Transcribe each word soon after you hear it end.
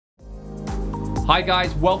Hi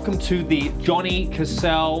guys, welcome to the Johnny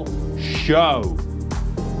Cassell Show.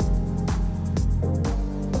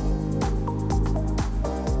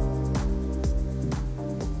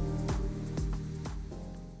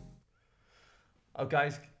 Oh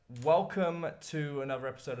guys, welcome to another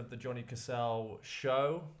episode of the Johnny Cassell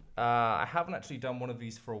Show. I haven't actually done one of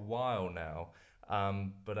these for a while now,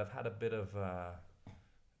 but I've had a bit of a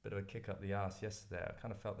kick up the arse yesterday. I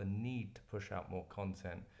kind of felt the need to push out more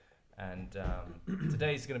content. And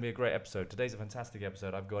today's going to be a great episode. Today's a fantastic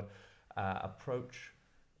episode. I've got approach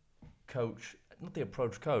coach, not the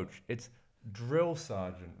approach coach, it's Drill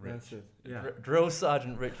Sergeant Rich. That's it, yeah. Drill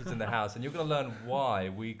Sergeant Rich is in the house, and you're going to learn why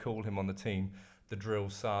we call him on the team the Drill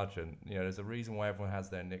Sergeant. You know, there's a reason why everyone has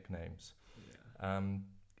their nicknames. Yeah.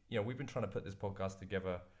 You know, we've been trying to put this podcast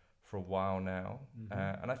together for a while now,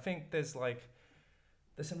 and I think there's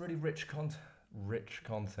some really rich content.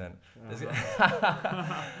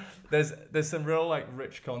 There's some real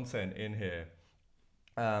rich content in here,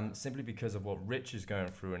 simply because of what Rich is going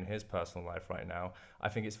through in his personal life right now. I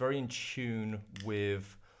think it's very in tune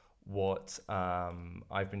with what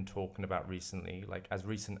I've been talking about recently. Like as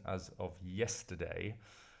recent as of yesterday,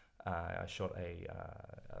 I shot a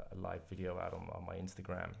live video out on my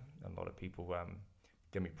Instagram. A lot of people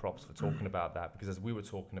give me props for talking about that, because as we were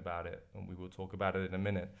talking about it, and we will talk about it in a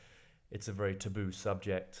minute, it's a very taboo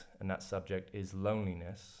subject, and that subject is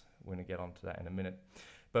loneliness. We're going to get onto that in a minute.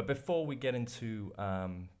 But before we get into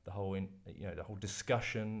the whole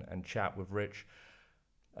discussion and chat with Rich,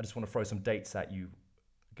 I just want to throw some dates at you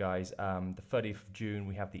guys. The 30th of June,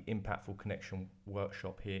 we have the Impactful Connection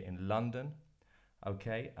workshop here in London.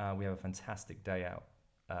 Okay, we have a fantastic day out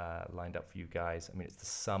lined up for you guys. I mean, it's the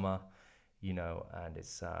summer, you know, and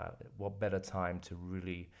it's what better time to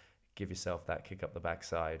really give yourself that kick up the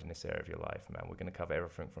backside in this area of your life, man. We're going to cover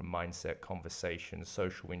everything from mindset, conversation,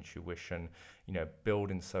 social intuition, you know,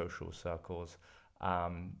 building social circles. You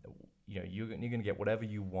know, you're going to get whatever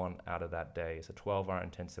you want out of that day. It's a 12-hour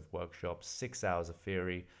intensive workshop, 6 hours of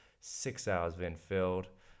theory, 6 hours of in-field.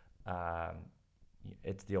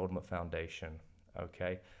 It's the ultimate foundation,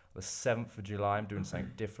 okay? The 7th of July, I'm doing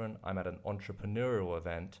something different. I'm at an entrepreneurial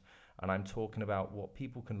event, and I'm talking about what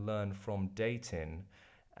people can learn from dating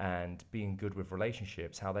and being good with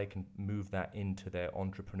relationships, how they can move that into their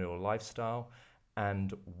entrepreneurial lifestyle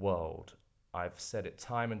and world. I've said it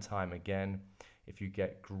time and time again. If you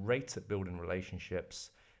get great at building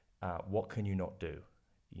relationships, what can you not do?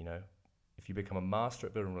 You know, if you become a master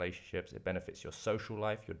at building relationships, it benefits your social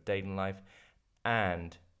life, your dating life,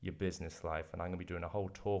 and your business life. And I'm going to be doing a whole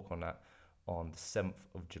talk on that on the 7th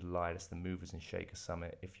of July. That's the Movers and Shakers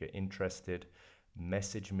Summit. If you're interested,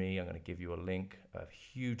 message me. I'm going to give you a link, a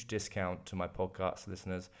huge discount to my podcast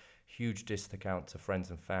listeners, huge discount to friends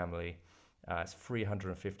and family. It's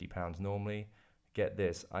 £350 normally. Get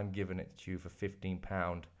this, I'm giving it to you for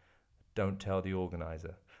 £15. Don't tell the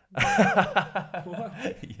organizer. What?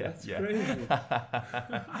 That's crazy.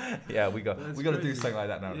 Yeah, we got to do something like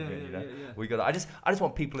that now. Yeah. We got. I just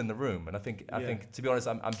want people in the room, and I think to be honest,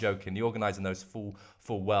 I'm joking. The organizer knows full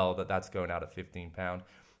well that that's going out at £15.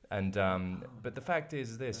 And but the fact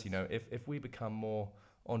is this, you know, if we become more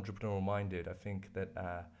entrepreneurial minded, I think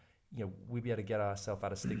that you know, we'll be able to get ourselves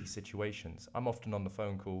out of sticky situations. I'm often on the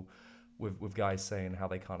phone call with guys saying how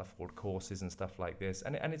they can't afford courses and stuff like this,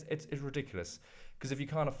 and it's ridiculous, because if you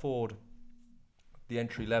can't afford the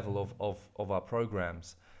entry level of our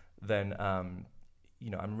programs, then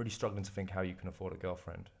you know, I'm really struggling to think how you can afford a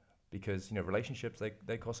girlfriend, because you know, relationships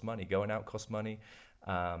they cost money, going out costs money,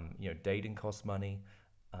 you know, dating costs money.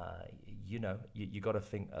 You know, you got to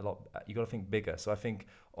think a lot. You got to think bigger. So I think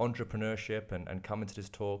entrepreneurship and coming to this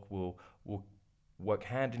talk will work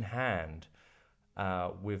hand in hand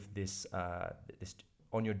with this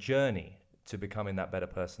on your journey to becoming that better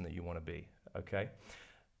person that you want to be. Okay.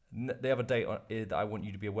 The other date that I want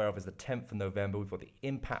you to be aware of is the 10th of November. We've got the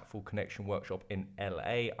Impactful Connection workshop in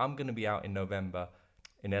LA. I'm going to be out in November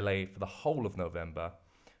in LA for the whole of November.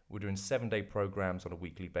 We're doing 7-day programs on a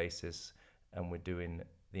weekly basis, and we're doing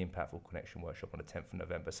the Impactful Connection workshop on the 10th of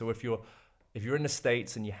November. So if you're in the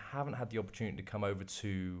States and you haven't had the opportunity to come over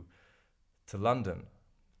to London,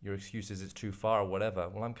 your excuse is it's too far or whatever,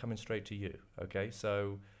 well, I'm coming straight to you, okay?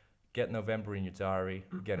 So get November in your diary.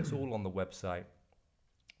 Again, it's all on the website.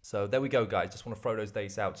 So there we go, guys. Just want to throw those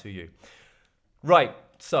dates out to you. Right,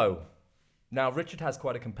 so now Richard has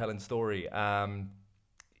quite a compelling story.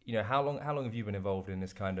 You know, how long have you been involved in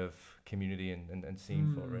this kind of community and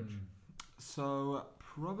scene for, Rich? So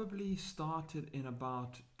probably started in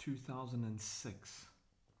about 2006.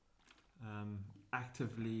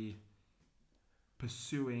 Actively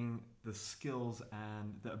pursuing the skills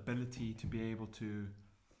and the ability to be able to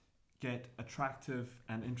get attractive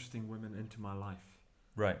and interesting women into my life.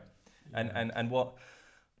 Right. And what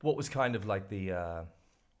was kind of like the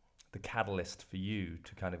catalyst for you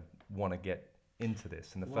to kind of want to get into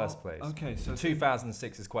this in the first place? Okay, so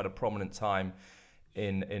 2006 is quite a prominent time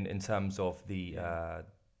in terms of the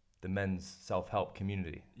men's self-help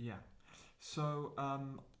community. Yeah. So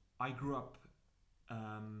I grew up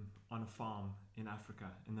on a farm in Africa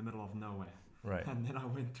in the middle of nowhere. Right. And then I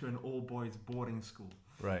went to an all-boys boarding school.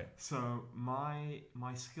 Right. So my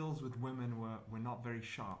skills with women were not very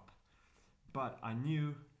sharp, but I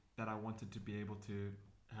knew that I wanted to be able to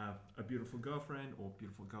have a beautiful girlfriend or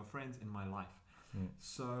beautiful girlfriends in my life.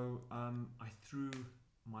 So I threw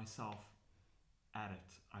myself at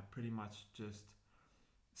it. I pretty much just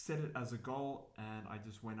set it as a goal, and I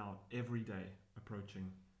just went out every day approaching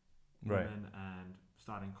women and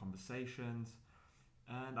starting conversations.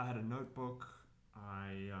 And I had a notebook.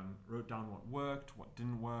 I wrote down what worked, what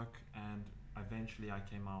didn't work, and eventually I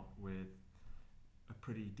came out with a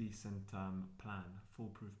pretty decent plan,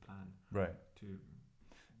 foolproof plan. Right.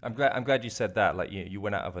 I'm glad you said that. Like you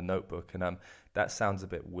went out of a notebook, and that sounds a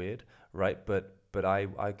bit weird, right? But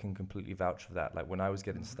I can completely vouch for that. Like when I was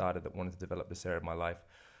getting started, that wanted to develop this area of my life,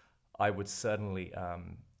 I would certainly,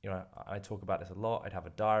 I talk about this a lot. I'd have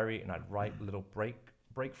a diary, and I'd write little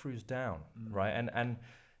breakthroughs down, right? And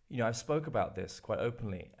I've spoke about this quite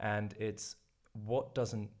openly, and it's what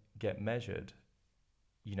doesn't get measured.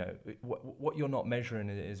 What you're not measuring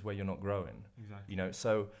is where you're not growing. Exactly.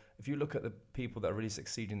 So if you look at the people that are really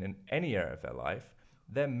succeeding in any area of their life,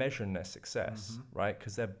 they're measuring their success, right?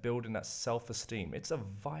 Because they're building that self-esteem. It's a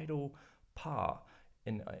vital part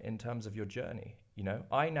in terms of your journey.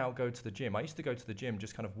 I now go to the gym. I used to go to the gym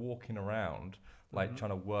just kind of walking around, like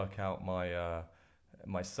trying to work out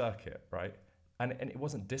my circuit, right? And it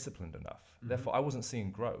wasn't disciplined enough. Therefore, I wasn't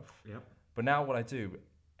seeing growth. Yep. But now what I do,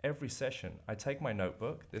 every session, I take my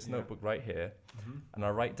notebook, this notebook right here, and I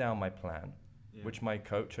write down my plan, which my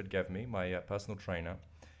coach had given me, my personal trainer,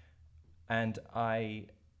 and I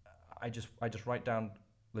just write down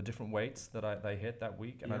the different weights that I hit that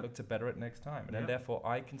week, and I look to better it next time, and then therefore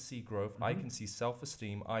I can see growth, I can see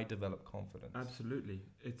self-esteem, I develop confidence. Absolutely,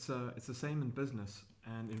 it's the same in business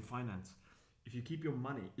and in finance. If you keep your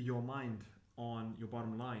mind on your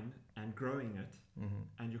bottom line and growing it,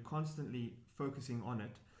 and you're constantly focusing on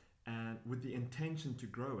it, and with the intention to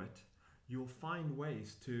grow it, you'll find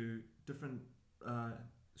ways to different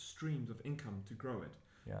streams of income to grow it.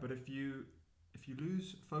 Yeah. But if you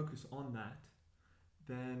lose focus on that,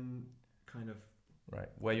 then kind of right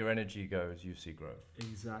where your energy goes, you see growth.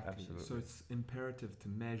 Exactly. Absolutely. So it's imperative to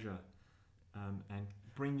measure and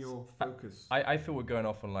bring your focus. I feel we're going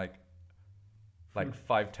off on like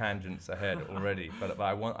 5 tangents ahead already, but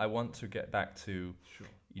I want to get back to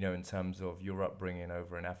in terms of your upbringing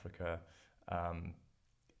over in Africa,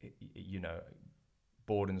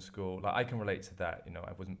 boarding school. Like I can relate to that.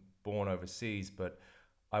 I wasn't born overseas, but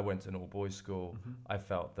I went to an all-boys school. I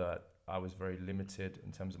felt that I was very limited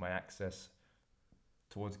in terms of my access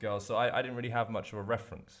towards girls, so I didn't really have much of a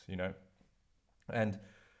reference, And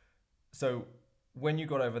so when you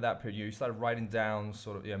got over that period, you started writing down,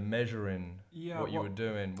 sort of measuring what you were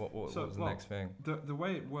doing. What was the next thing? The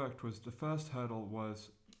way it worked was the first hurdle was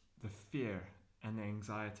the fear and the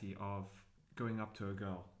anxiety of going up to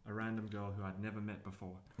a random girl who I'd never met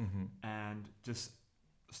before, and just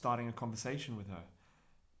starting a conversation with her.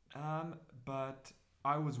 But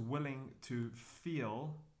I was willing to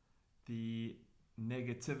feel the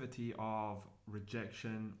negativity of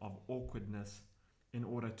rejection, of awkwardness, in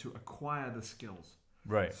order to acquire the skills.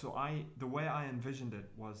 Right. So the way I envisioned it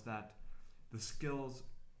was that the skills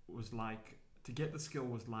was like, to get the skill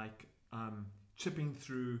was like chipping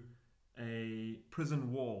through a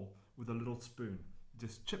prison wall with a little spoon.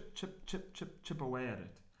 Just chip away at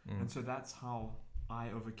it. And so that's how I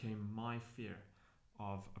overcame my fear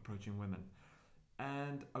of approaching women.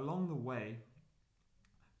 And along the way,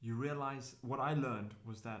 you realize what I learned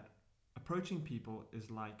was that approaching people is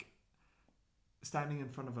like standing in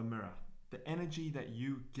front of a mirror. The energy that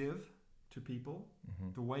you give to people,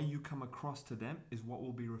 the way you come across to them, is what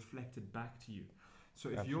will be reflected back to you. So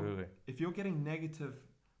if you're getting negative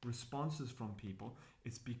responses from people,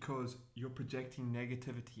 it's because you're projecting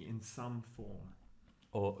negativity in some form,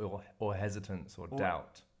 or hesitance or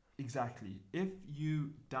doubt. Exactly. If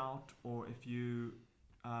you doubt, or if you're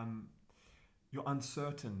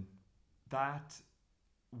uncertain, that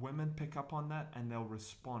women pick up on that and they'll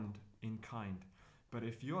respond in kind. But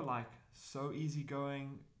if you're like so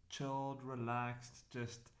easygoing, chilled, relaxed,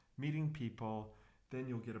 just meeting people, then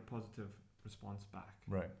you'll get a positive response back.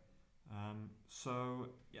 Right. So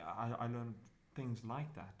yeah, I learned things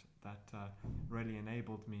like that really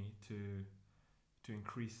enabled me to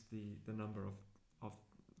increase the number of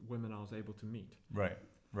women I was able to meet. Right.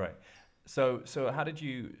 Right. So how did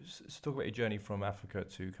you talk about your journey from Africa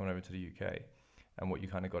to coming over to the UK, and what you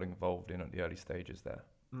kind of got involved in at the early stages there?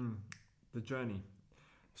 The journey.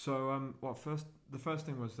 So, the first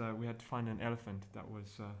thing was we had to find an elephant that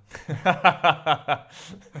was.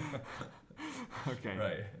 Okay.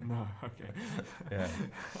 Right. No. Okay. Yeah.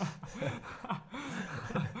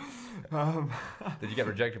 Did you get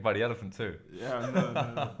rejected by the elephant too? Yeah. No.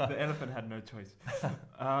 The elephant had no choice.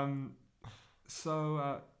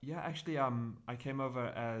 Actually, I came over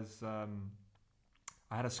as I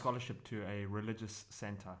had a scholarship to a religious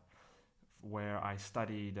center where I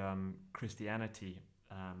studied Christianity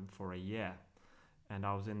for a year, and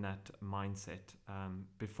I was in that mindset.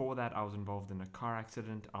 Before that, I was involved in a car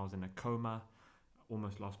accident. I was in a coma,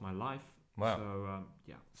 almost lost my life. Wow.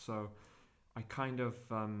 So I kind of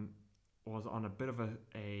was on a bit of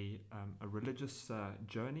a religious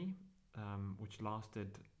journey, which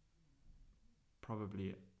lasted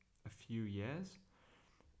probably a few years,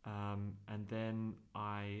 and then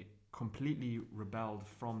I completely rebelled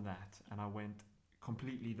from that, and I went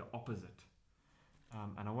completely the opposite.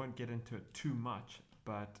 And I won't get into it too much,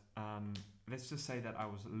 but let's just say that I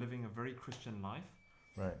was living a very Christian life,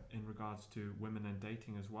 right, in regards to women and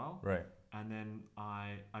dating as well. Right. And then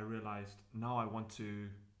I realized now I want to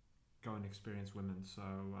go and experience women. So.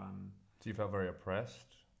 So you felt very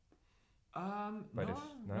oppressed? No.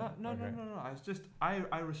 I was just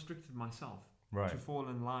I restricted myself, right, to fall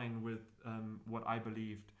in line with what I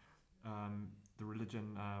believed the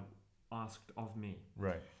religion asked of me.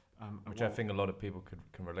 Right. Which I think a lot of people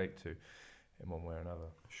can relate to in one way or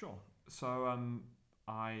another. Sure. So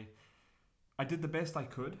I did the best I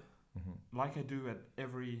could, like I do at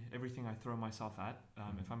everything I throw myself at.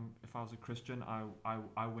 If I was a Christian,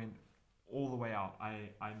 I went all the way out.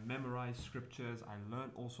 I memorized scriptures. I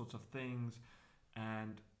learned all sorts of things,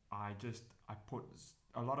 and I put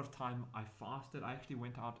a lot of time. I fasted. I actually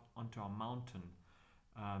went out onto a mountain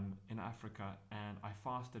in Africa, and I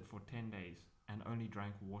fasted for 10 days and only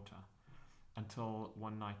drank water until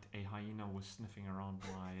one night a hyena was sniffing around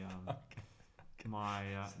my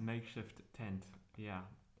makeshift tent. Yeah.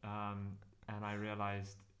 And I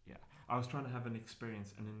realized, I was trying to have an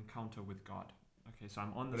encounter with God. Okay, so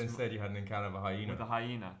I'm on this. But instead, you had an encounter with a hyena. With a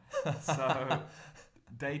hyena. So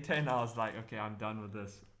day 10, I was like, okay, I'm done with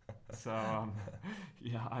this. So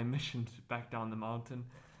I missioned back down the mountain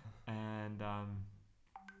and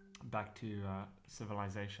back to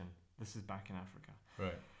civilization. This is back in Africa.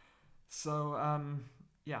 Right. So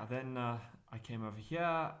then I came over here.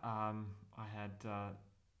 I had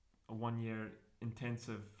a 1 year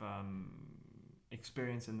intensive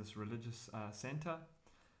experience in this religious center.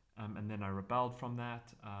 And then I rebelled from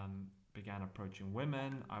that, began approaching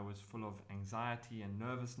women. I was full of anxiety and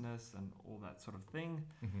nervousness and all that sort of thing.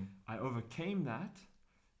 I overcame that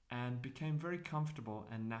and became very comfortable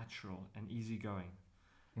and natural and easygoing,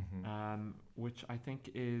 which I think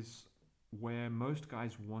is where most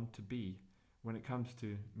guys want to be when it comes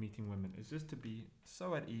to meeting women, is just to be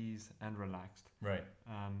so at ease and relaxed. Right.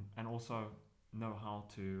 And also know how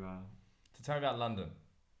to... So tell me about London.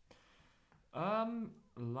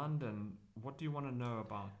 London. What do you want to know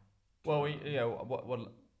about? Well,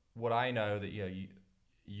 what I know that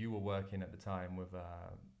you were working at the time with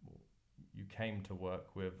you came to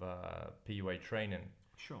work with PUA training.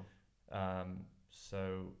 Sure.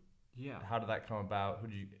 So how did that come about? Who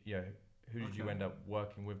did you end up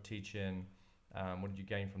working with, teaching? What did you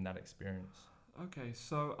gain from that experience? Okay,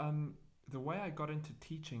 so the way I got into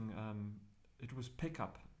teaching, it was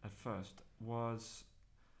pickup at first. Was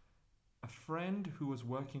a friend who was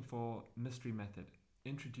working for Mystery Method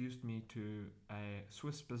introduced me to a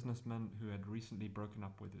Swiss businessman who had recently broken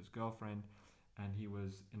up with his girlfriend, and he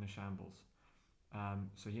was in a shambles.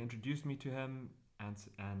 So he introduced me to him,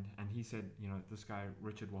 and he said, this guy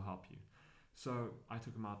Richard will help you. So I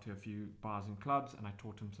took him out to a few bars and clubs, and I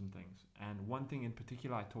taught him some things. And one thing in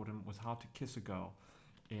particular I taught him was how to kiss a girl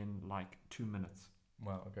in like 2 minutes.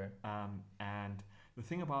 Wow. Okay. And the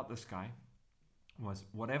thing about this guy was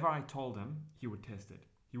whatever I told him, he would test it.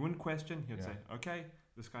 He wouldn't question. He would say, "Okay,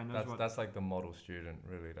 this guy knows what." That's like the model student,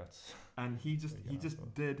 really. And he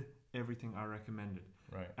just did everything I recommended.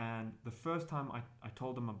 Right. And the first time I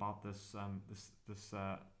told him about this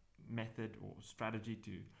method or strategy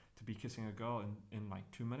to be kissing a girl in like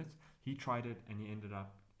 2 minutes, he tried it and he ended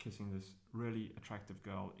up kissing this really attractive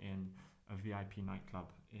girl in a VIP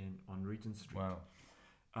nightclub on Regent Street. Wow.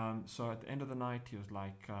 So at the end of the night, he was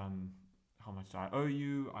like, how much do I owe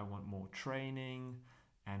you? I want more training.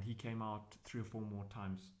 And he came out 3 or 4 more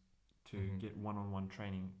times to get one-on-one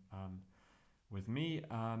training with me.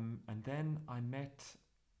 And then I met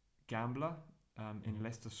Gambler in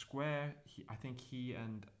Leicester Square. I think he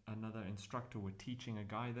and another instructor were teaching a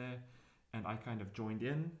guy there, and I kind of joined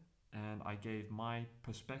in and I gave my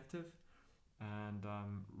perspective. And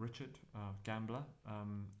Richard Gambler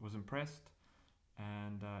was impressed,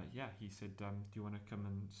 and he said, "Do you want to come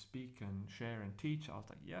and speak and share and teach?" I was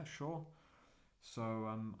like, "Yeah, sure." So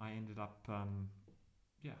I ended up,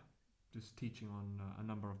 just teaching on a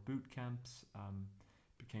number of boot camps.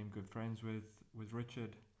 Became good friends with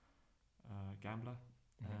Richard Gambler,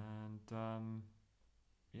 and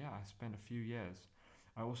I spent a few years.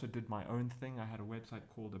 I also did my own thing. I had a website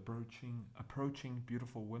called Approaching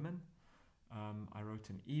Beautiful Women. I wrote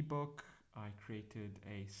an ebook. I created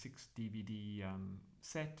a 6 DVD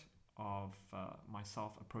set of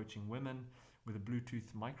myself approaching women with a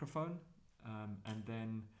Bluetooth microphone, and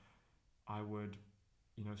then I would,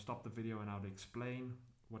 stop the video and I would explain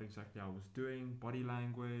what exactly I was doing, body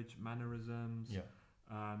language, mannerisms,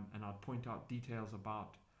 and I'd point out details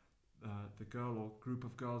about the girl or group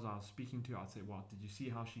of girls I was speaking to. I'd say, "Well, did you see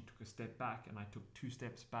how she took a step back and I took 2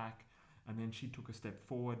 steps back, and then she took a step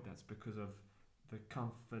forward? That's because of the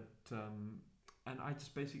comfort." And I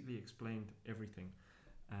just basically explained everything.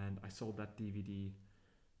 And I sold that DVD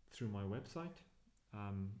through my website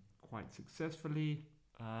quite successfully.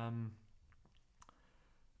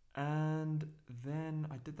 And then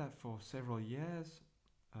I did that for several years.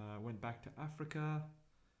 Went back to Africa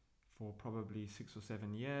for probably 6 or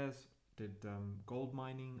 7 years. Did gold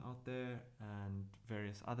mining out there and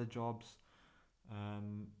various other jobs.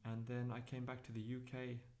 And then I came back to the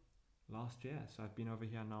UK last year. So I've been over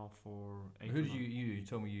here now for 8 Who months. did you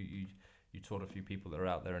told me you taught a few people that are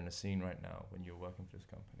out there in the scene right now when you were working for this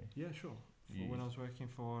company. Yeah, sure. When I was working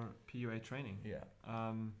for PUA Training. Yeah.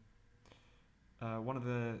 One of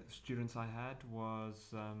the students I had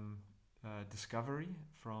was Discovery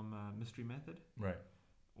from Mystery Method. Right.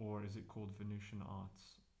 Or is it called Venusian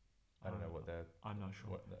Arts? I don't know what they're. I'm not sure.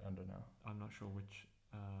 What they're under now. I'm not sure which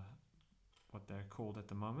what they're called at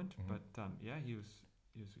the moment. But he was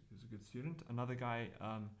a good student. Another guy,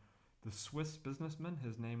 the Swiss businessman.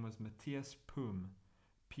 His name was Matthias Poehm,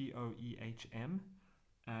 Poehm,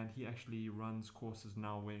 and he actually runs courses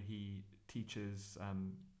now where he teaches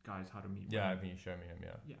guys how to meet women. Yeah, I think you showed me him.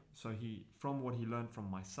 Yeah. Yeah. So he, from what he learned from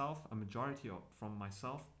myself, a majority from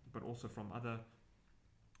myself, but also from other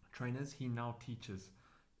trainers, he now teaches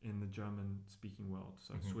in the German-speaking world.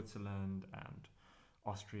 So Switzerland and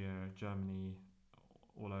Austria, Germany,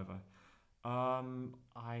 all over.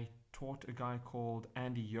 I taught a guy called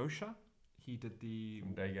Andy Yosha. He did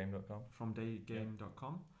From daygame.com. From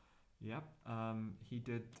daygame.com. Yep. He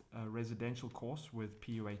did a residential course with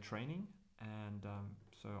PUA Training, and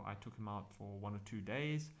so I took him out for 1 or 2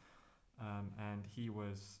 days, and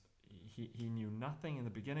he knew nothing in the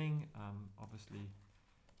beginning. Obviously,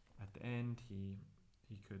 at the end, he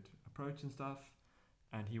could approach and stuff,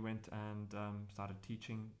 and he went and started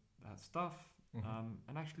teaching that stuff.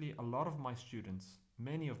 And actually,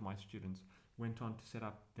 many of my students, went on to set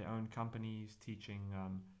up their own companies teaching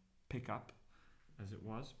pickup, as it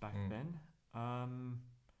was back then.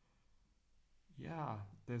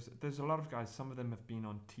 There's a lot of guys. Some of them have been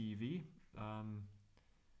on TV,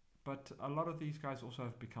 but a lot of these guys also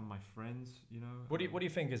have become my friends. What do you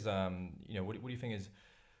think is what do you think is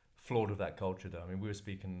flawed with that culture, though? I mean, we were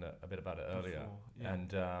speaking a bit about it earlier,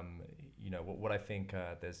 and what I think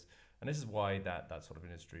there's, and this is why that sort of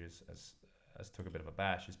industry has took a bit of a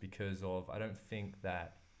bash, is because of, I don't think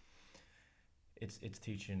that it's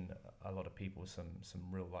teaching a lot of people some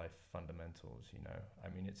real life fundamentals. I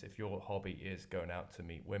mean, it's, if your hobby is going out to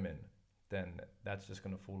meet women, then that's just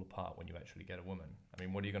going to fall apart when you actually get a woman. I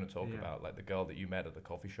mean, what are you going to talk about? Like the girl that you met at the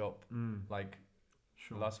coffee shop,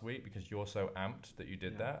 last week, because you're so amped that you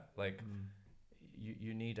did that. Like,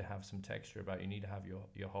 you need to have some texture about it. You need to have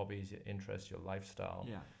your hobbies, your interests, your lifestyle.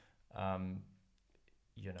 Yeah.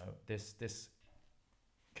 This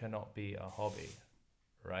cannot be a hobby,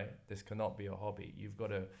 right? This cannot be a hobby. You've got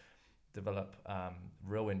to develop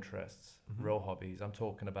real interests, real hobbies. I'm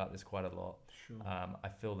talking about this quite a lot. Sure. I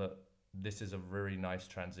feel that this is a very nice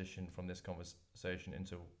transition from this conversation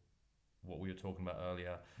into what we were talking about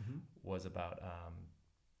earlier, was about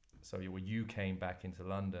so when you came back into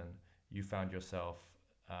London, you found yourself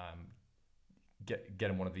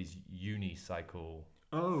getting one of these unicycle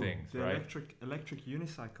things, the right? electric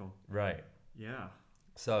unicycle. Right. Yeah.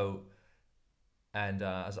 So And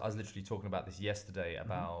I was literally talking about this yesterday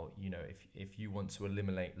about, you know, if you want to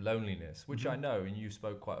eliminate loneliness, which I know, and you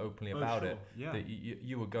spoke quite openly about it, that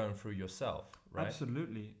you were going through yourself, right?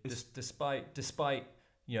 Absolutely. Despite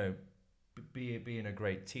you know, being a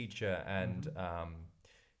great teacher and,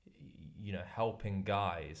 you know, helping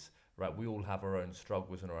guys, right? We all have our own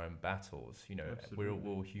struggles and our own battles. You know, we're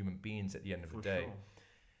all human beings at the end of the day.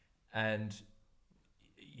 And,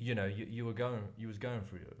 you know, you was going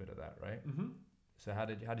through a bit of that, right? Mm-hmm. So how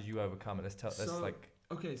did you overcome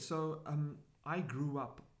it? So I grew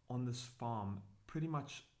up on this farm pretty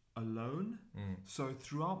much alone. So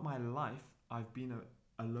throughout my life, I've been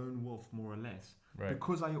a lone wolf, more or less. Right.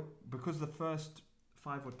 Because the first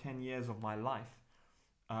 5 or 10 years of my life,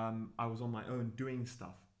 I was on my own doing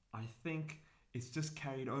stuff. I think it's just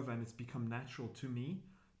carried over and it's become natural to me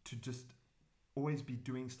to just always be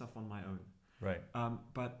doing stuff on my own. Right.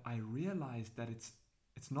 But I realized that it's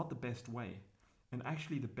not the best way. And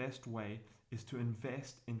actually the best way is to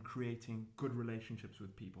invest in creating good relationships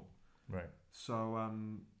with people. Right. So,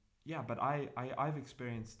 but I've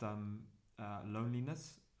experienced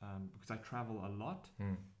loneliness because I travel a lot.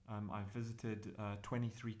 I've visited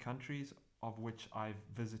 23 countries, of which I've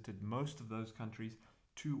visited most of those countries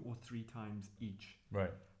 2 or 3 times each.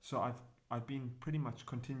 Right. So I've been pretty much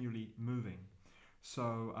continually moving.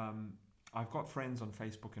 So I've got friends on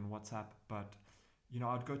Facebook and WhatsApp, but you know,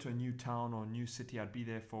 I'd go to a new town or a new city. I'd be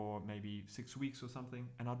there for maybe 6 weeks or something,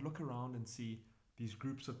 and I'd look around and see these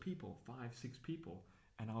groups of people, 5, 6 people,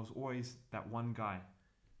 and I was always that one guy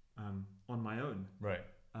on my own. Right.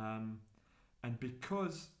 And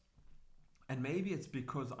maybe it's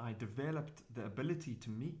because I developed the ability to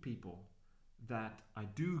meet people that I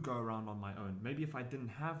do go around on my own. Maybe if I didn't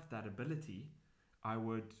have that ability, I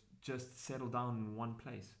would just settle down in one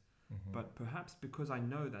place. But perhaps because I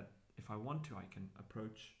know that if I want to, I can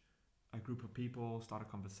approach a group of people, start a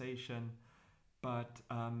conversation. But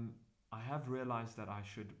I have realized that I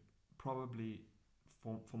should probably,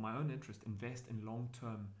 for my own interest, invest in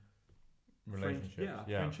long-term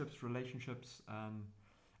friendships, relationships.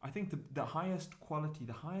 I think the highest quality,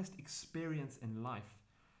 the highest experience in life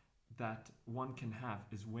that one can have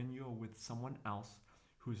is when you're with someone else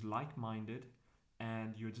who's like-minded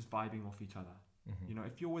and you're just vibing off each other. You know,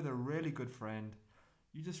 if you're with a really good friend,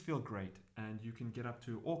 you just feel great and you can get up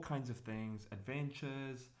to all kinds of things,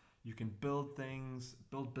 adventures, you can build things,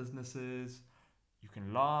 build businesses, you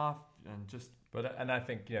can laugh and just... And I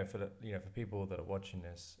think, you know, for people that are watching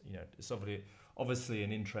this, you know, it's obviously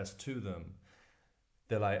an interest to them.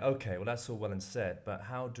 They're like, okay, well, that's all well and said, but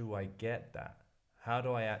how do I get that? How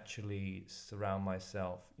do I actually surround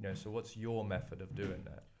myself? You know, so what's your method of doing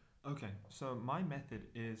that? Okay, so my method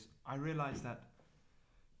is I realize that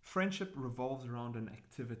friendship revolves around an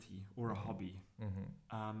activity or a hobby.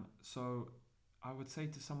 So I would say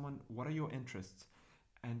to someone, what are your interests?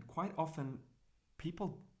 And quite often,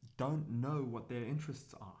 people don't know what their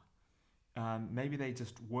interests are. Maybe they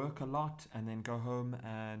just work a lot and then go home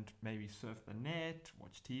and maybe surf the net,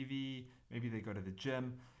 watch TV. Maybe they go to the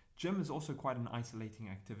gym. Gym is also quite an isolating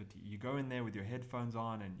activity. You go in there with your headphones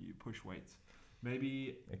on and you push weights.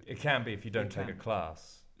 Maybe it can be if you don't take a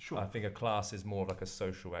class. Sure. I think a class is more like a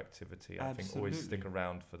social activity. Absolutely. I think always stick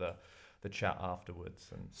around for the chat afterwards.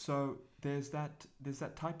 And so there's that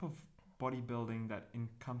type of bodybuilding that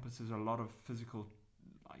encompasses a lot of physical,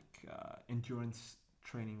 like endurance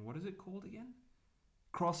training. What is it called again?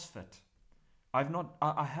 CrossFit. I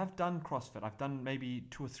have done CrossFit. I've done maybe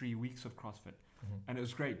 2 or 3 weeks of CrossFit, and it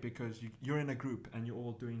was great because you're in a group and you're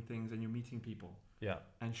all doing things and you're meeting people. Yeah.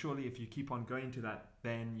 And surely if you keep on going to that,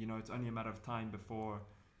 then you know it's only a matter of time before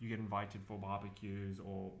you get invited for barbecues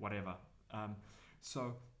or whatever.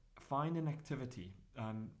 So find an activity.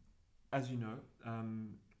 As you know,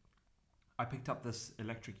 I picked up this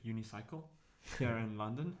electric unicycle here in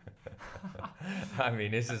London. I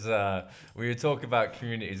mean, this is when you talk about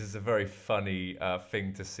communities, it's a very funny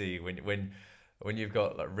thing to see when you've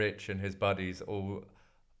got like Rich and his buddies all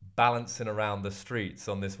balancing around the streets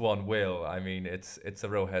on this one wheel. I mean, it's a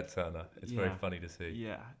real head turner. It's very funny to see.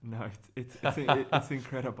 Yeah, no, it's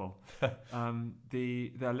incredible.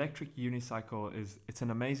 The electric unicycle it's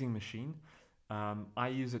an amazing machine. I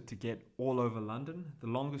use it to get all over London. The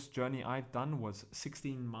longest journey I've done was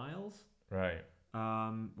 16 miles. Right.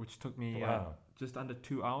 Which took me just under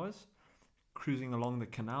 2 hours, cruising along the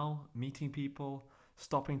canal, meeting people,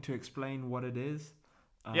 stopping to explain what it is.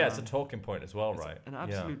 It's a talking point as well, right? An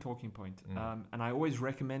absolute talking point. And I always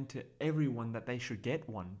recommend to everyone that they should get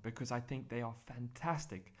one because I think they are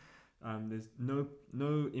fantastic. There's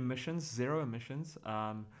no emissions, 0 emissions.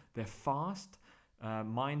 They're fast.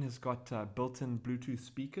 Mine has got built-in Bluetooth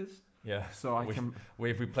speakers. Yeah. So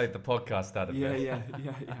we played the podcast out of it. Yeah.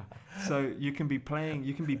 So you can be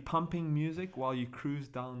pumping music while you cruise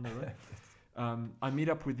down the road. I meet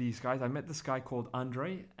up with these guys. I met this guy called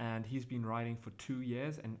Andre, and he's been riding for 2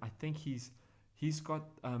 years, and I think he's got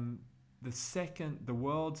the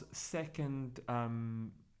world's second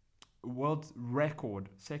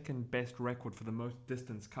best record for the most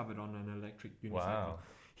distance covered on an electric unicycle. Wow.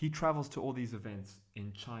 He travels to all these events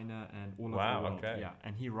in China and all over the world. Okay. Yeah,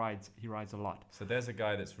 and he rides a lot. So there's a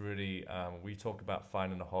guy that's really, we talk about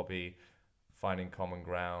finding a hobby, finding common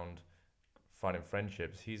ground, finding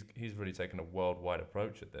friendships. He's really taken a worldwide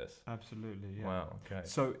approach at this. Absolutely, yeah. Wow, okay.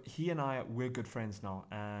 So he and we're good friends now,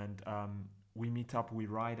 and we meet up, we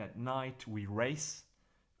ride at night, we race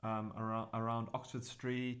around Oxford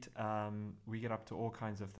Street. We get up to all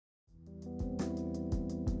kinds of things.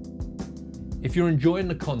 If you're enjoying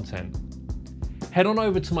the content, head on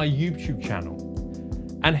over to my YouTube channel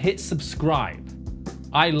and hit subscribe.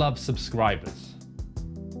 I love subscribers.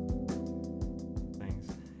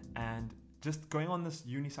 And just going on this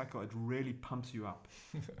unicycle, it really pumps you up.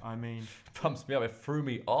 I mean, it pumps me up. It threw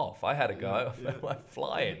me off. I had to go. Yeah. Like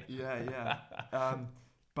flying. Yeah.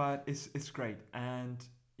 But it's great, and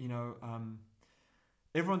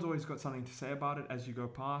everyone's always got something to say about it as you go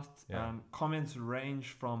past. Yeah. Comments range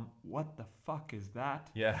from "What the fuck is that?"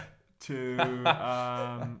 Yeah. to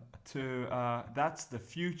 "That's the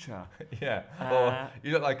future." Yeah. Or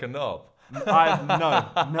you look like a knob. I've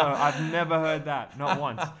never heard that, not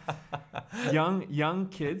once. Young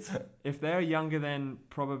kids, if they're younger than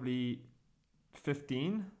probably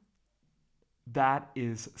 15, that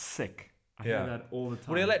is sick. I hear that all the time.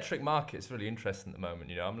 Well, the electric market's really interesting at the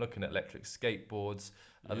moment. I'm looking at electric skateboards,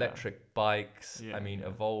 electric bikes. Yeah, I mean,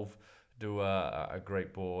 Evolve do a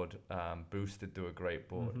great board. Boosted do a great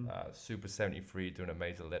board. Super 73 do an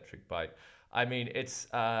amazing electric bike. I mean, it's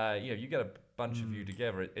you get a bunch of you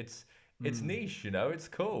together. It's niche. It's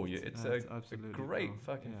cool. It's a great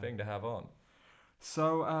fucking thing to have on.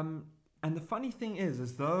 So and the funny thing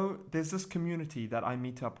is though there's this community that I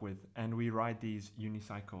meet up with, and we ride these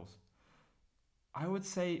unicycles. I would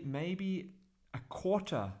say maybe a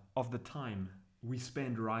quarter of the time we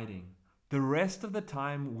spend riding. The rest of the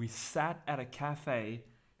time we sat at a cafe,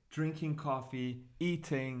 drinking coffee,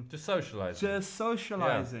 eating. Just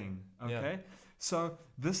socializing. Okay? Yeah. So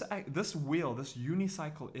this wheel, this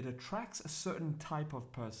unicycle, it attracts a certain type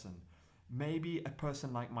of person. Maybe a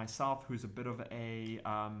person like myself who's a bit of a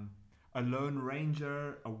lone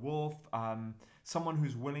ranger, a wolf, someone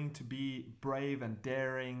who's willing to be brave and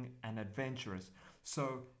daring and adventurous.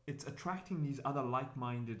 So it's attracting these other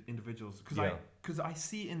like-minded individuals because I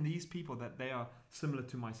see in these people that they are similar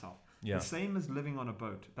to myself. Yeah. The same as living on a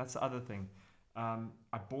boat. That's the other thing.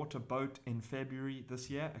 I bought a boat in February this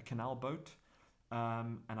year, a canal boat,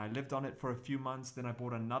 and I lived on it for a few months. Then I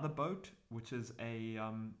bought another boat, which is a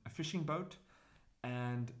fishing boat,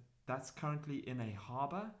 and that's currently in a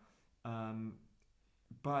harbor.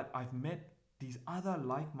 But I've met these other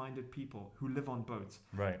like-minded people who live on boats,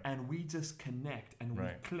 right? And we just connect and we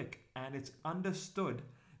click, and it's understood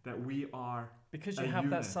that we are because you have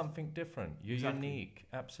that something different. You're unique,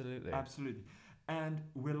 absolutely, and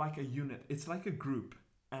we're like a unit. It's like a group,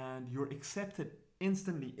 and you're accepted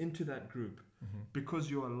instantly into that group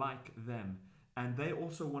because you're like them, and they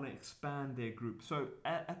also want to expand their group. So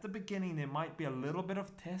at the beginning, there might be a little bit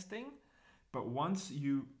of testing. But once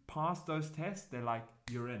you pass those tests, they're like,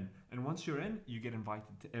 you're in. And once you're in, you get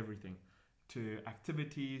invited to everything, to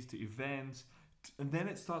activities, to events. And then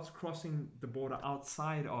it starts crossing the border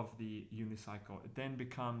outside of the unicycle. It then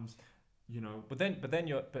becomes, But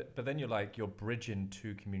then you're bridging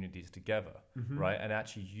two communities together, right? And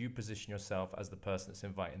actually, you position yourself as the person that's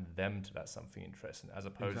inviting them to that something interesting, as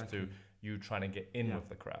opposed to you trying to get in with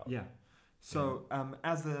the crowd. Yeah. So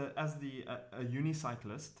as a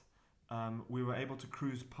unicyclist. We were able to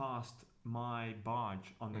cruise past my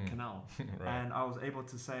barge on the canal, right. And I was able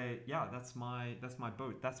to say, that's my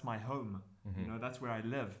boat, that's my home, that's where I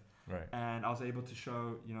live, right. And I was able to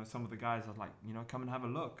show some of the guys, I was like, come and have a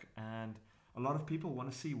look, and a lot of people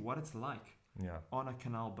want to see what it's like on a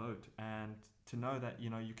canal boat, and to know that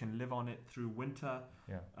you can live on it through winter,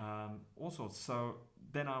 all sorts. So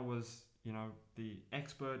then I was the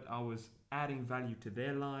expert. I was adding value to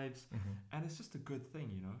their lives, and it's just a good thing,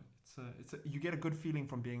 you get a good feeling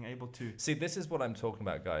from being able to see. This is what I'm talking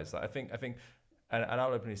about, guys. Like, I think, and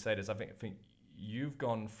I'll openly say this. I think you've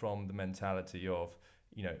gone from the mentality of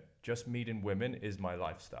just meeting women is my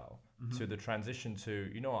lifestyle to the transition to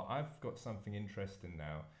I've got something interesting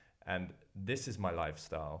now, and this is my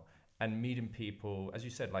lifestyle. And meeting people, as you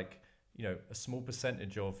said, like a small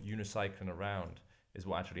percentage of unicycling around is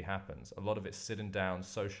what actually happens. A lot of it's sitting down,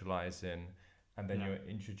 socializing, and then you're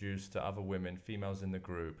introduced to other women, females in the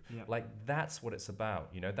group. Like that's what it's about,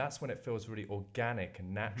 you know. That's when it feels really organic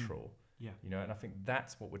and natural. You know, and I think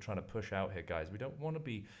that's what we're trying to push out here, guys. We don't want to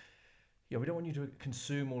be, we don't want you to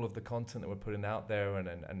consume all of the content that we're putting out there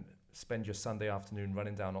and spend your Sunday afternoon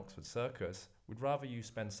running down Oxford Circus. We'd rather you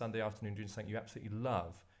spend Sunday afternoon doing something you absolutely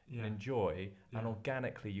love and enjoy, and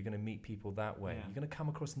organically you're going to meet people that way. You're going to come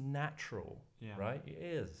across natural, right? It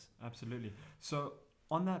is. Absolutely. So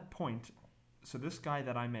on that point, so this guy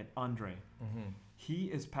that I met, Andre, he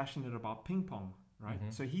is passionate about ping pong, right?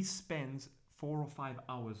 So he spends 4 or 5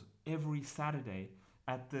 hours every Saturday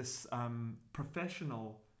at this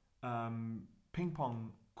professional ping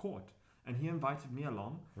pong court. And he invited me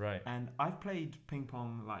along. Right. And I've played ping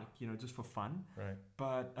pong, like, you know, just for fun. Right.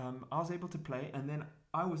 But I was able to play, and then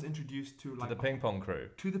I was introduced to like the ping pong crew.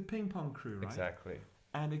 To the ping pong crew, right? Exactly.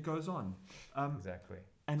 And it goes on. Exactly.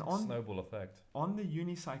 And it's a snowball effect. On the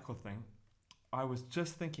unicycle thing, I was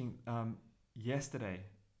just thinking yesterday.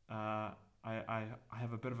 I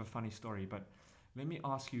have a bit of a funny story, but let me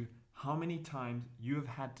ask you how many times you have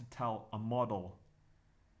had to tell a model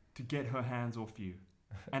to get her hands off you.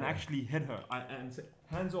 And actually hit her and say,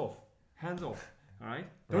 hands off, all right?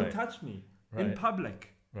 Don't touch me in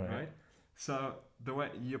public, right? So the way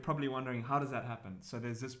you're probably wondering, how does that happen? So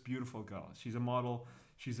there's this beautiful girl. She's a model.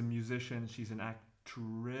 She's a musician. She's an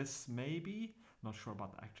actress, maybe. Not sure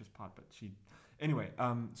about the actress part, but anyway.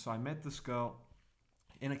 So I met this girl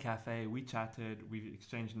in a cafe. We chatted. We've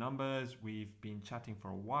exchanged numbers. We've been chatting for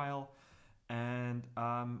a while, and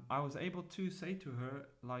I was able to say to her,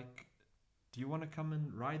 like, do you want to come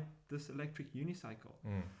and ride this electric unicycle?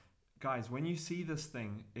 Guys, when you see this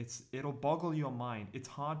thing, it'll boggle your mind. It's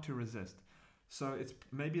hard to resist. So it's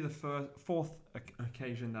maybe the fourth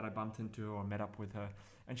occasion that I bumped into her or met up with her.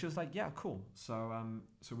 And she was like, yeah, cool. So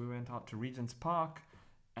we went out to Regent's Park,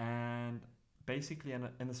 and basically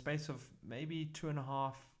in the space of maybe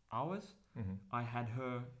 2.5 hours, I had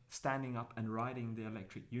her standing up and riding the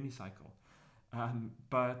electric unicycle.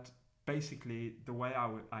 But basically, the way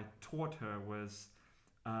I taught her was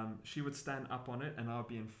she would stand up on it and I would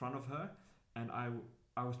be in front of her, and I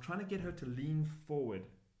was trying to get her to lean forward,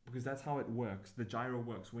 because that's how it works. The gyro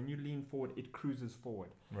works. When you lean forward, it cruises forward.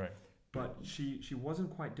 Right. But she wasn't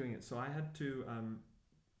quite doing it, so I had to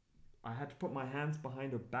put my hands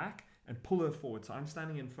behind her back and pull her forward. So I'm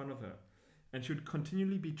standing in front of her, and she would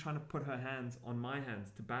continually be trying to put her hands on my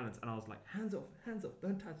hands to balance, and I was like, hands off,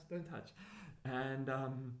 don't touch. And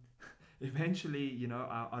eventually, you know,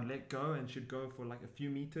 I'd let go, and she'd go for like a few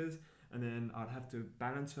meters, and then I'd have to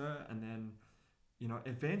balance her, and then, you know,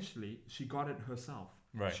 eventually she got it herself.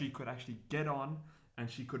 Right. She could actually get on, and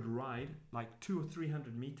she could ride like 200 or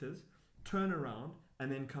 300 meters, turn around,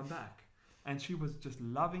 and then come back. And she was just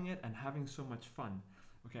loving it and having so much fun.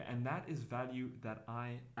 Okay, and that is value that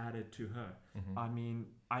I added to her. I mean,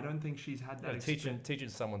 I don't think she's had that experience. Teaching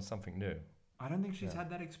someone something new. I don't think she's had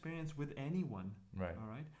that experience with anyone. Right.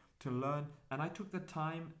 All right. To learn, and I took the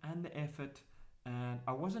time and the effort, and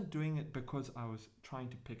I wasn't doing it because I was trying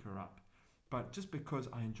to pick her up, but just because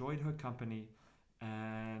I enjoyed her company,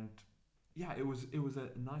 and yeah, it was a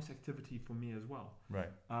nice activity for me as well.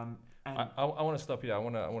 Right. And I want to stop you there. I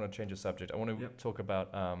want to change the subject. I want to talk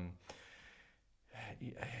about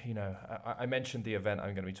you know, I mentioned the event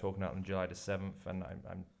I'm going to be talking about on July the 7th, and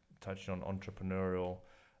I'm touching on entrepreneurial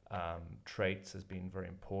traits as being very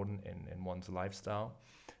important in one's lifestyle.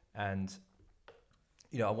 And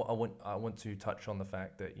you know, I want to touch on the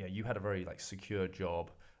fact that, you know, you had a very like secure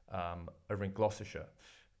job over in Gloucestershire,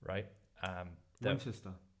 right?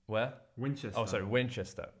 Winchester. Where? Winchester. Oh, sorry,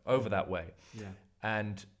 Winchester. Over that way. Yeah.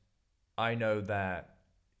 And I know that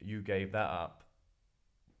you gave that up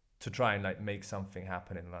to try and like make something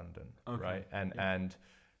happen in London, right?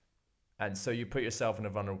 And so you put yourself in a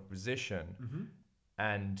vulnerable position,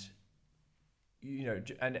 and you know,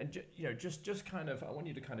 you know, just kind of, I want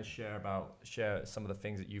you to kind of share some of the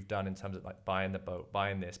things that you've done in terms of like buying the boat,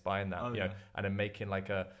 buying this, buying that, you know, and then making like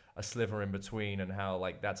a sliver in between, and how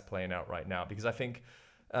like that's playing out right now. Because I think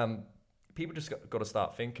people just got to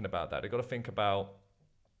start thinking about that. They've got to think about,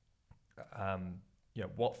 you know,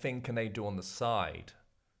 what thing can they do on the side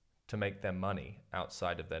to make their money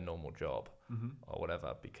outside of their normal job or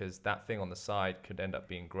whatever, because that thing on the side could end up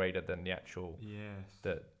being greater than the actual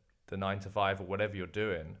the 9 to 5 or whatever you're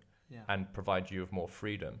doing, and provide you with more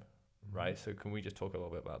freedom, right? So can we just talk a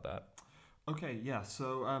little bit about that? Okay, yeah.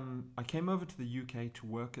 So I came over to the UK to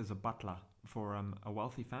work as a butler for a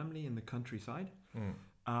wealthy family in the countryside.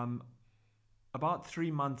 About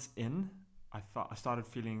 3 months in, I started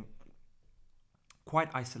feeling quite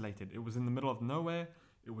isolated. It was in the middle of nowhere.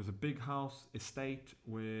 It was a big house estate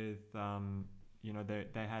with,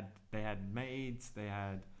 they had maids, they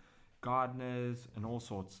had gardeners and all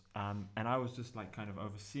sorts. And I was just like kind of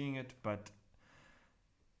overseeing it, but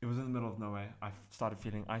it was in the middle of nowhere. I started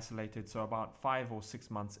feeling isolated. So about 5 or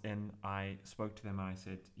 6 months in, I spoke to them and I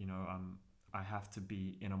said, I have to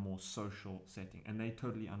be in a more social setting. And they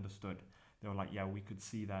totally understood. They were like, yeah, we could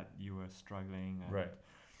see that you were struggling. And right.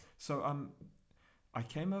 So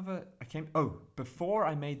before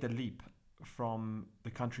I made the leap from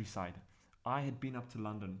the countryside, I had been up to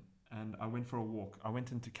London and I went for a walk. I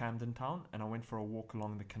went into Camden Town and I went for a walk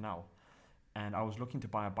along the canal. And I was looking to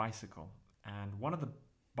buy a bicycle. And one of the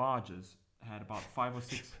barges had about 5 or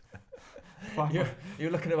 6...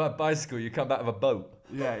 You're looking at my bicycle, you come out of a boat.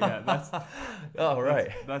 Yeah, that's... oh, right.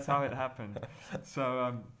 That's how it happened.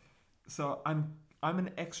 So I'm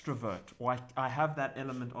an extrovert, or I have that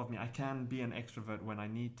element of me. I can be an extrovert when I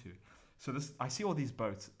need to. So I see all these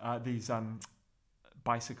boats,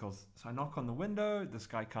 bicycles. So I knock on the window. This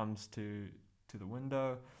guy comes to the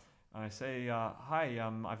window, and I say, "Hi,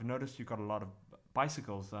 I've noticed you've got a lot of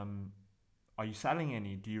bicycles. Are you selling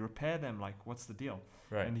any? Do you repair them? Like, what's the deal?"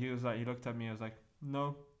 Right. And he looked at me. I was like, "No."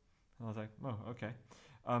 And I was like, "Oh, okay.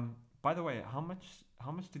 By the way, how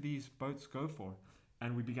much do these boats go for?"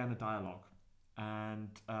 And we began a dialogue, and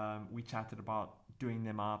we chatted about doing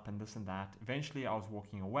them up and this and that. Eventually, I was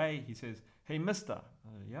walking away. He says, "Hey, mister."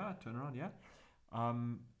 Yeah, turn around, yeah.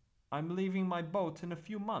 "I'm leaving my boat in a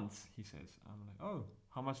few months," he says. I'm like, "Oh,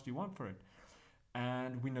 how much do you want for it?"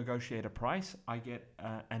 And we negotiate a price. I get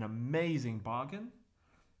an amazing bargain.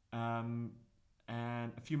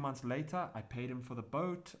 And a few months later, I paid him for the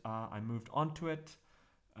boat. I moved onto it.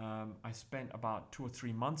 I spent about 2 or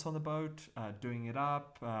 3 months on the boat, doing it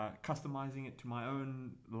up, customizing it to my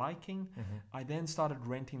own liking. Mm-hmm. I then started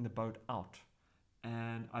renting the boat out,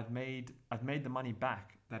 and I've made the money back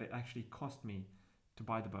that it actually cost me to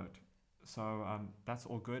buy the boat. So that's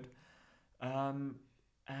all good.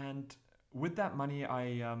 And with that money,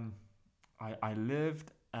 I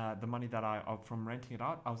lived. The money that I from renting it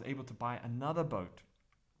out, I was able to buy another boat.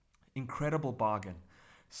 Incredible bargain.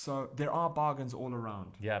 So there are bargains all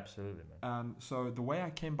around. Yeah, absolutely, man. So the way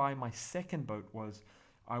I came by my second boat was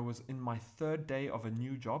I was in my 3rd day of a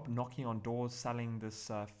new job, knocking on doors, selling this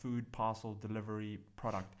food parcel delivery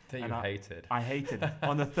product. That you hated. I hated it.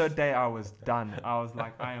 On the 3rd day, I was done. I was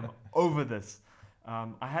like, I am over this.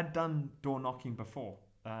 I had done door knocking before,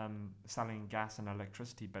 selling gas and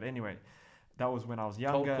electricity. But anyway, that was when I was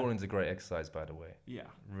younger. Cold calling's a great exercise, by the way. Yeah.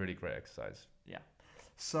 Really great exercise. Yeah.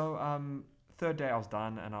 So 3rd day I was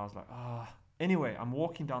done and I was like, Anyway, I'm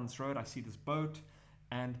walking down this road. I see this boat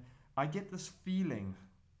and I get this feeling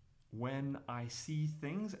when I see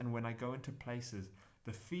things and when I go into places.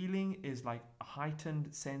 The feeling is like a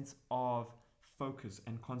heightened sense of focus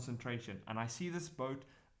and concentration. And I see this boat.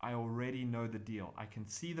 I already know the deal. I can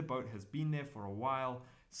see the boat has been there for a while.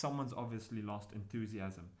 Someone's obviously lost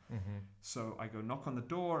enthusiasm. Mm-hmm. So I go knock on the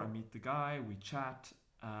door. I meet the guy. We chat.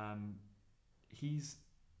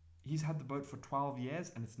 He's had the boat for 12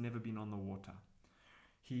 years and it's never been on the water.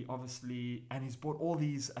 He's bought all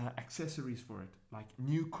these accessories for it, like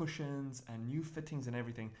new cushions and new fittings and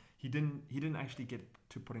everything. He didn't actually get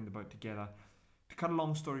to putting the boat together. To cut a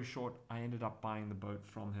long story short, I ended up buying the boat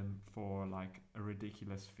from him for like a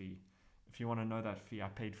ridiculous fee. If you want to know that fee, I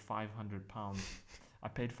paid £500. I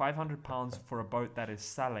paid £500 for a boat that is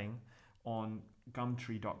selling on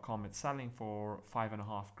Gumtree.com. It's selling for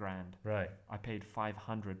 $5,500. Right. I paid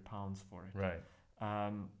 £500 for it. Right.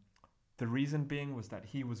 The reason being was that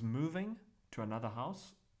he was moving to another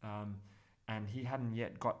house, and he hadn't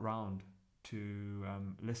yet got round to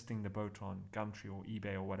listing the boat on Gumtree or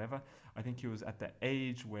eBay or whatever. I think he was at the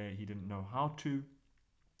age where he didn't know how to.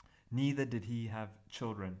 Neither did he have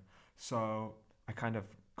children. So I kind of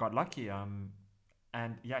got lucky.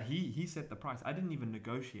 And yeah, he set the price. I didn't even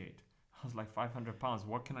negotiate. I was like £500.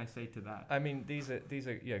 What can I say to that? I mean, these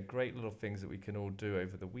are great little things that we can all do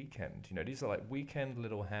over the weekend. You know, these are like weekend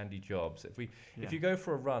little handy jobs. If you go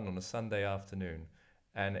for a run on a Sunday afternoon,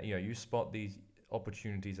 and you spot these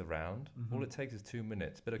opportunities around, all it takes is 2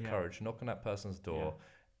 minutes, bit of courage, knock on that person's door,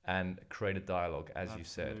 and create a dialogue, as you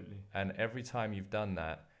said. And every time you've done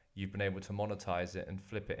that, you've been able to monetize it and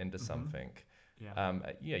flip it into something. Yeah.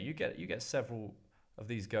 You get several of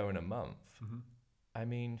these going a month. I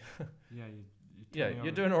mean,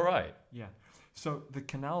 you're doing all right. Yeah. So the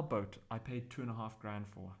canal boat, I paid £2,500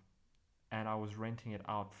 for, and I was renting it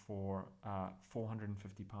out for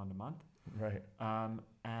 £450 a month. Right.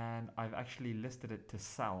 And I've actually listed it to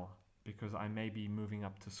sell because I may be moving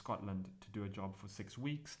up to Scotland to do a job for 6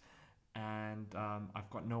 weeks, and I've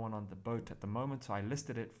got no one on the boat at the moment, so I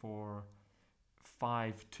listed it for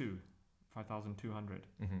 5,200,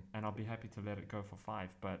 and I'll be happy to let it go for 5.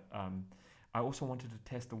 But I also wanted to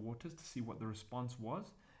test the waters to see what the response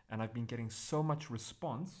was, and I've been getting so much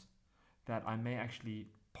response that I may actually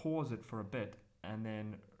pause it for a bit and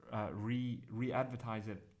then re-advertise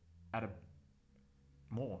it at a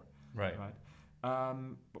more. Right.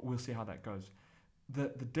 But we'll see how that goes.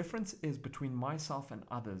 The difference is between myself and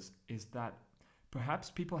others is that perhaps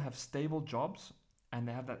people have stable jobs and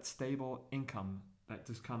they have that stable income that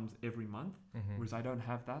just comes every month, whereas I don't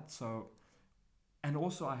have that. So, and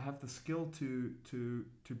also I have the skill to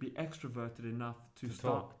be extroverted enough to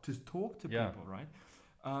talk to people, right?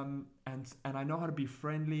 And I know how to be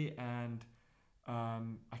friendly, and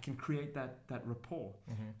I can create that rapport.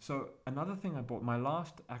 So another thing I bought, my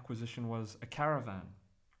last acquisition was a caravan.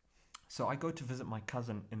 So I go to visit my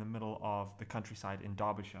cousin in the middle of the countryside in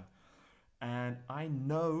Derbyshire. And I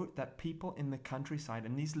know that people in the countryside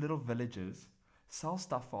and these little villages sell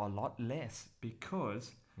stuff for a lot less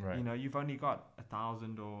because, you've only got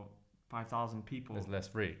 1,000 or 5,000 people. There's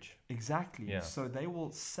less reach. Exactly. Yeah. So they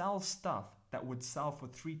will sell stuff that would sell for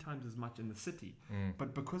 3 times as much in the city.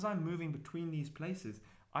 But because I'm moving between these places,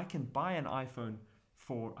 I can buy an iPhone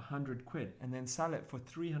for 100 quid and then sell it for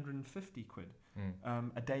 350 quid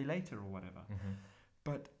a day later or whatever.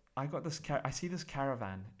 But I got this I see this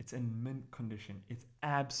caravan. It's in mint condition. It's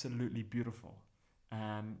absolutely beautiful.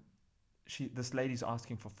 This lady's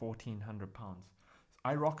asking for £1,400.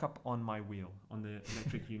 I rock up on my wheel on the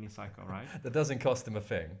electric unicycle, right? That doesn't cost him a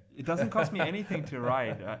thing. It doesn't cost me anything to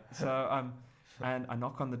ride. And I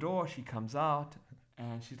knock on the door. She comes out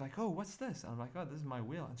and she's like, "Oh, what's this?" I'm like, "Oh, this is my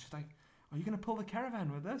wheel." And she's like, "Are you going to pull the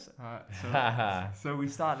caravan with this?" So we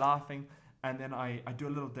start laughing. And then I do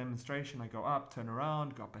a little demonstration. I go up, turn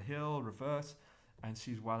around, go up a hill, reverse. And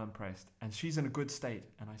she's well impressed. And she's in a good state.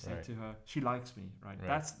 And I say to her, she likes me, right?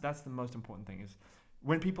 That's the most important thing is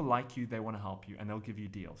when people like you, they want to help you and they'll give you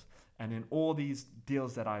deals. And in all these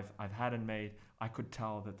deals that I've had and made, I could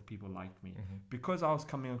tell that the people liked me because I was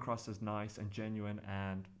coming across as nice and genuine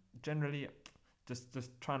and generally just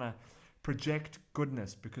trying to project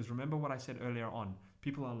goodness. Because remember what I said earlier on,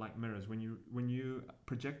 people are like mirrors. When you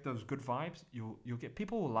project those good vibes, you'll get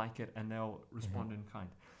people will like it and they'll respond in kind.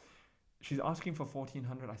 She's asking for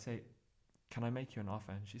 1,400. I say, "Can I make you an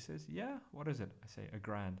offer?" And she says, "Yeah, what is it?" I say,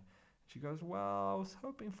 $1,000. She goes, "Well, I was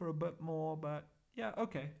hoping for a bit more, but yeah,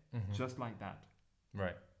 okay." Just like that.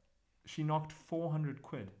 Right. She knocked 400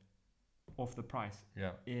 quid off the price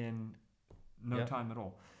in no time at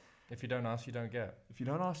all. If you don't ask, you don't get. If you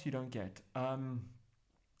don't ask, you don't get.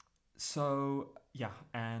 So, yeah,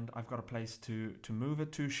 and I've got a place to move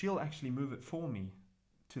it to. She'll actually move it for me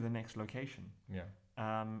to the next location. Yeah.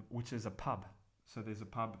 Which is a pub. So there's a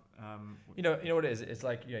pub. You know what it is. It's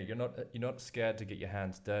like you're not scared to get your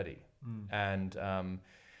hands dirty, and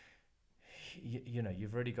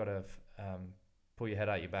you've really got to pull your head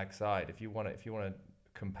out your backside if you want to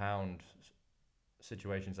compound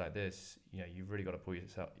situations like this. You've really got to pull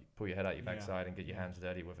your head out your backside and get your hands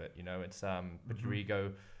dirty with it. It's but your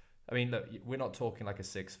ego. I mean, look, we're not talking like a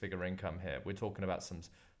 6-figure income here. We're talking about some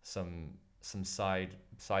side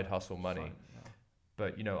hustle money.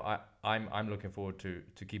 But I'm looking forward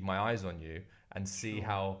to keep my eyes on you and see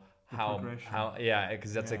how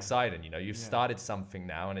because that's exciting. You've started something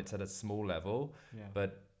now and it's at a small level,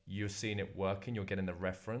 but you're seeing it working. You're getting the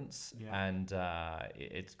reference, and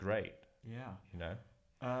it's great. Yeah.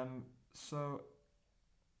 So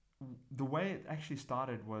the way it actually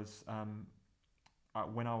started was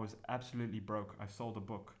when I was absolutely broke. I sold a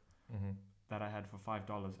book that I had for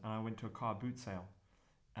 $5, and I went to a car boot sale.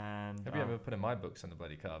 And have you ever put in my books on the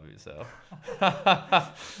bloody car boot sale?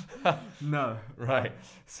 No. Right.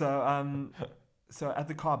 So at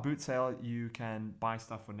the car boot sale, you can buy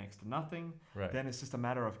stuff for next to nothing. Right. Then it's just a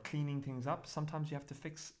matter of cleaning things up. Sometimes you have to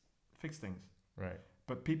fix things. Right.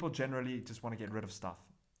 But people generally just want to get rid of stuff.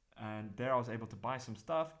 And there I was able to buy some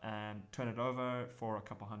stuff and turn it over for a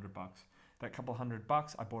couple $100. That couple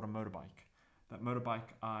 $100, I bought a motorbike. That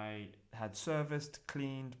motorbike I had serviced,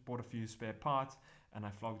 cleaned, bought a few spare parts, and I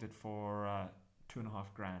flogged it for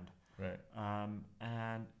 $2,500. Right.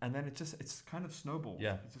 And then it's kind of snowballs.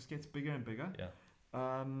 Yeah. It just gets bigger and bigger. Yeah.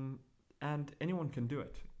 And anyone can do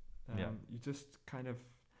it. You just kind of,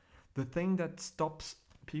 the thing that stops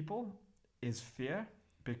people is fear,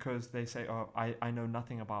 because they say, "Oh, I know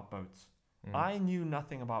nothing about boats." I knew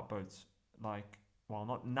nothing about boats.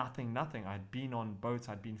 Not nothing. I'd been on boats.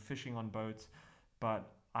 I'd been fishing on boats,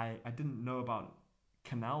 but I didn't know about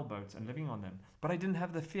canal boats and living on them. But I didn't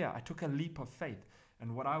have the fear. I took a leap of faith.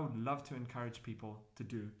 And what I would love to encourage people to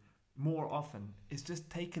do, more often is just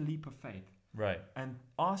take a leap of faith. Right. And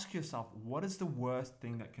ask yourself, what is the worst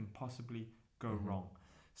thing that can possibly go wrong?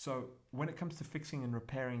 So when it comes to fixing and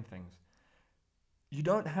repairing things, you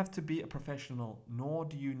don't have to be a professional, nor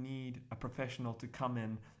do you need a professional to come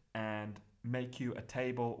in and make you a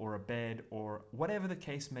table or a bed or whatever the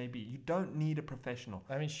case may be. You don't need a professional.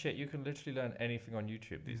 I mean, shit, you can literally learn anything on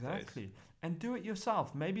YouTube these days. Exactly. And do it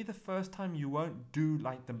yourself. Maybe the first time you won't do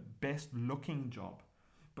like the best looking job,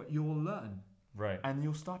 but you will learn. Right. And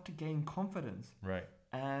you'll start to gain confidence. Right.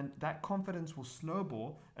 And that confidence will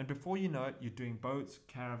snowball. And before you know it, you're doing boats,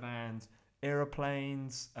 caravans,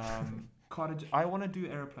 airplanes, cottage. I want to do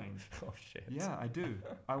airplanes. Oh shit. Yeah, I do.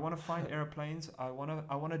 I want to find airplanes. I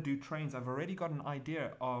want to do trains. I've already got an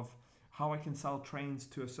idea of how I can sell trains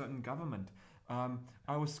to a certain government.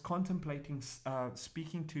 I was contemplating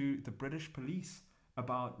speaking to the British police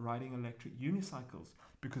about riding electric unicycles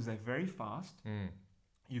because they're very fast.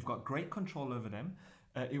 You've got great control over them.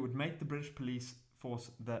 It would make the British police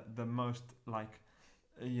force the most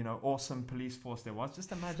awesome police force there was.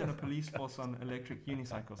 Just imagine a police force on electric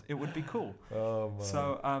unicycles. It would be cool. Oh man.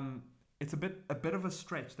 So it's a bit of a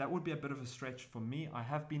stretch. That would be a bit of a stretch for me. I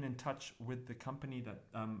have been in touch with the company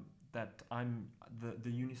that I'm the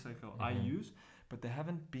unicycle I use, but they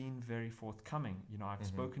haven't been very forthcoming. I've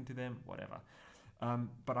spoken to them, whatever.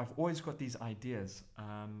 But I've always got these ideas,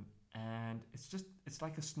 and it's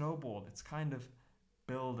like a snowball. It's kind of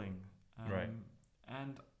building, right?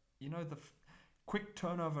 And the quick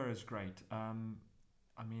turnover is great.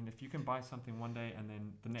 I mean, if you can buy something one day and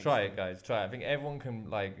then the next. Try it, guys. Try it. I think everyone can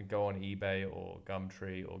go on eBay or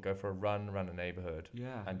Gumtree or go for a run around the neighborhood.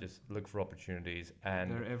 Yeah. And just look for opportunities.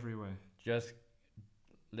 And they're everywhere. Just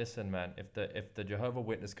listen, man. If the Jehovah's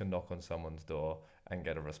Witness can knock on someone's door and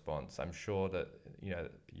get a response, I'm sure that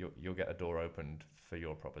you'll get a door opened for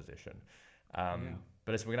your proposition.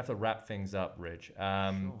 But listen, we're gonna have to wrap things up, Rich.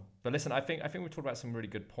 Sure. But listen, I think we talked about some really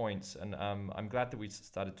good points, and I'm glad that we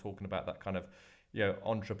started talking about that kind of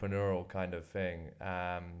entrepreneurial kind of thing.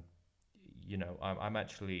 I'm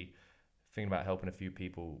actually thinking about helping a few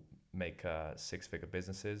people make 6-figure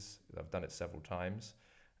businesses. I've done it several times,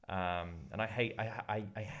 and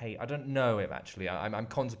I don't know if actually I'm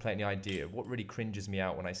contemplating the idea. What really cringes me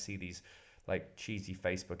out when I see these like cheesy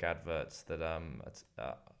Facebook adverts that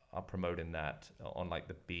are promoting that on like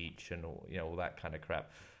the beach and all that kind of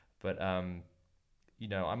crap. But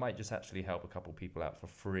I might just actually help a couple people out for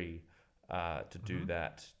free to do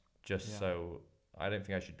that, so I don't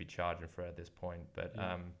think I should be charging for it at this point. But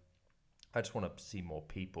I just want to see more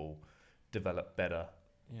people develop better.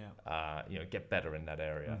 Get better in that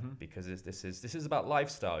area, because this is about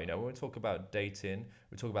lifestyle. When we talk about dating,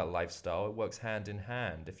 we talk about lifestyle. It works hand in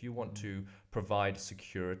hand. If you want to provide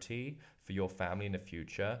security for your family in the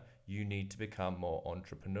future, you need to become more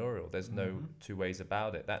entrepreneurial. There's no two ways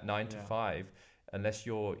about it. That 9 to 5, unless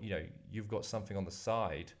you've got something on the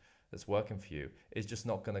side that's working for you, is just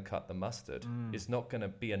not going to cut the mustard. It's not going to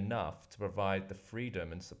be enough to provide the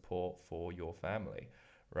freedom and support for your family,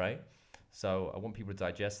 right? So I want people to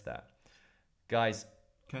digest that. Guys,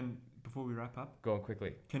 before we wrap up, go on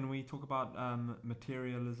quickly. Can we talk about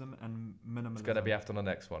materialism and minimalism? It's going to be after the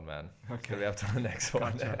next one, man. Okay. It's going to be after the next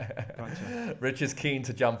one. Gotcha. Rich is keen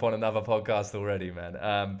to jump on another podcast already,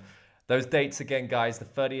 man. Those dates again, guys. The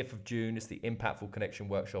 30th of June is the Impactful Connection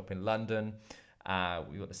Workshop in London.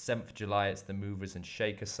 We've got the 7th of July. It's the Movers and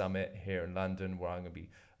Shakers Summit here in London, where I'm going to be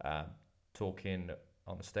talking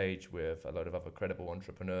on the stage with a load of other credible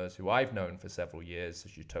entrepreneurs who I've known for several years, so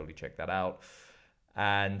you should totally check that out.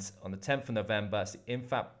 And on the 10th of November, it's the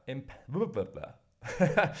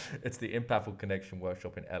it's the Impactful Connection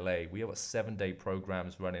Workshop in LA. We have 7-day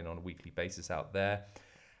programs running on a weekly basis out there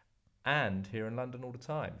and here in London all the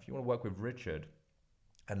time. If you want to work with Richard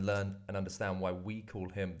and learn and understand why we call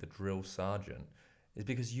him the drill sergeant, is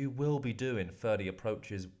because you will be doing 30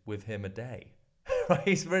 approaches with him a day.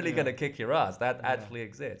 He's really going to kick your ass. That actually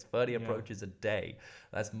exists. 30 approaches a day.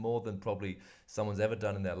 That's more than probably someone's ever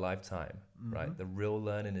done in their lifetime, right? The real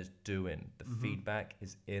learning is doing. The feedback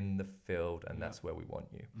is in the field, and that's where we want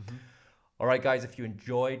you. All right, guys, if you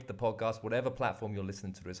enjoyed the podcast, whatever platform you're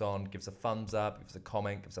listening to this on, give us a thumbs up, give us a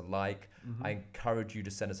comment, give us a like. I encourage you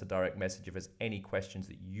to send us a direct message if there's any questions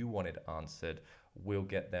that you wanted answered. We'll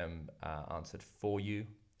get them answered for you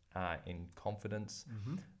in confidence.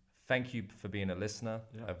 Thank you for being a listener,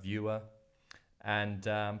 a viewer, and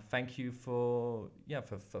thank you for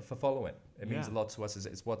following. It means a lot to us.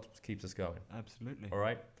 It's what keeps us going. Absolutely. All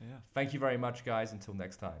right? Yeah. Thank you very much, guys. Until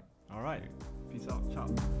next time. All right. Peace out. Ciao.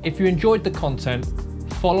 If you enjoyed the content,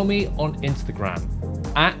 follow me on Instagram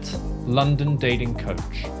 @London Dating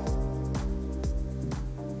Coach.